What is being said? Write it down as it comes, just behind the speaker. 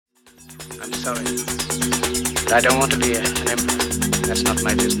I'm sorry. But I don't want to be an emperor. That's not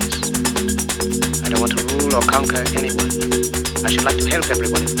my business. I don't want to rule or conquer anyone. I should like to help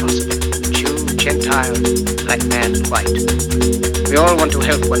everyone if possible. Jew, Gentile, black man, white. We all want to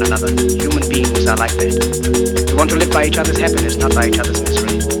help one another. Human beings are like that. We want to live by each other's happiness, not by each other's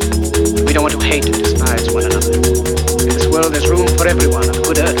misery. We don't want to hate and despise one another. In this world there's room for everyone, and the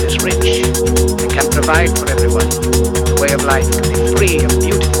good earth is rich. It can provide for everyone. The way of life can be free and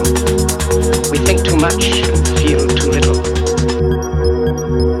beautiful. We think too much